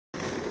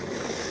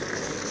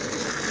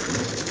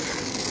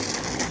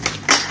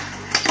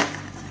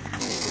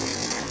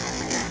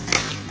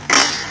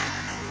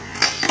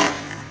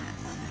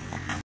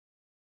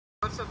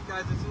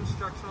guys? It's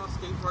Instructional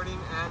Skateboarding,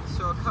 and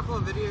so a couple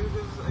of videos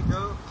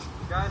ago,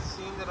 you guys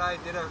seen that I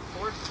did a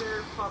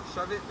 4-stair pop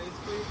shove it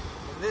basically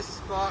in this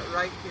spot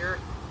right here.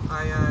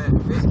 I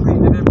basically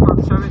did a pop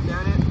shove it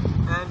down it,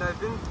 and I've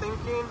been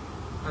thinking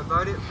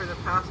about it for the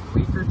past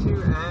week or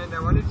two, and I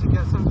wanted to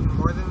get something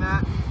more than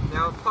that.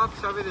 Now, pop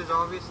shove it is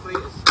obviously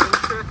a spin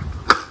trick,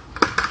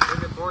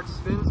 where the board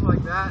spins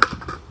like that.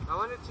 I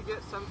wanted to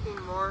get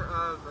something more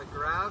of a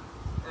grab.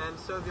 And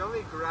so the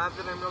only grab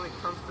that I'm really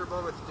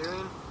comfortable with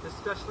doing,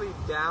 especially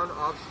down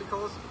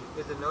obstacles,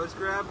 is a nose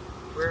grab,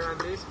 where I'm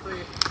basically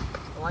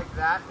like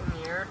that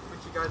in the air, which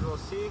you guys will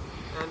see.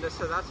 And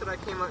so that's what I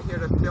came out here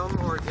to film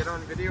or get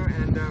on video,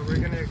 and we're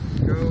going to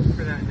go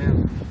for that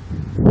now.